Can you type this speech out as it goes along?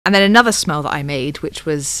And then another smell that I made, which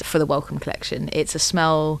was for the Welcome collection. It's a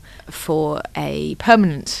smell for a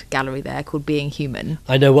permanent gallery there called Being Human.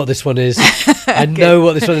 I know what this one is. I know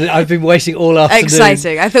what this one is. I've been waiting all afternoon.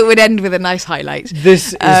 Exciting. I thought we'd end with a nice highlight.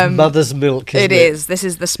 This is mother's milk, isn't it? It is. This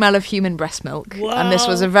is the smell of human breast milk. Wow. And this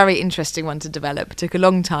was a very interesting one to develop. It took a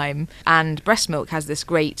long time. And breast milk has this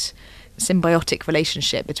great symbiotic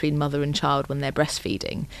relationship between mother and child when they're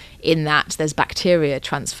breastfeeding, in that there's bacteria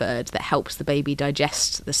transferred that helps the baby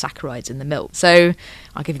digest the saccharides in the milk. So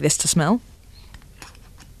I'll give you this to smell.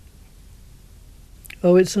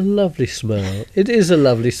 Oh, it's a lovely smell. It is a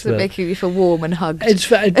lovely smell. It's making you feel warm and hugged. It's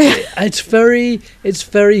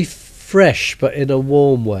very fresh, but in a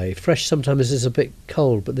warm way. Fresh sometimes is a bit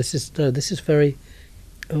cold, but this is very.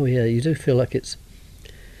 Oh yeah, you do feel like it's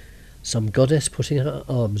some goddess putting her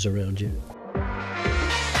arms around you.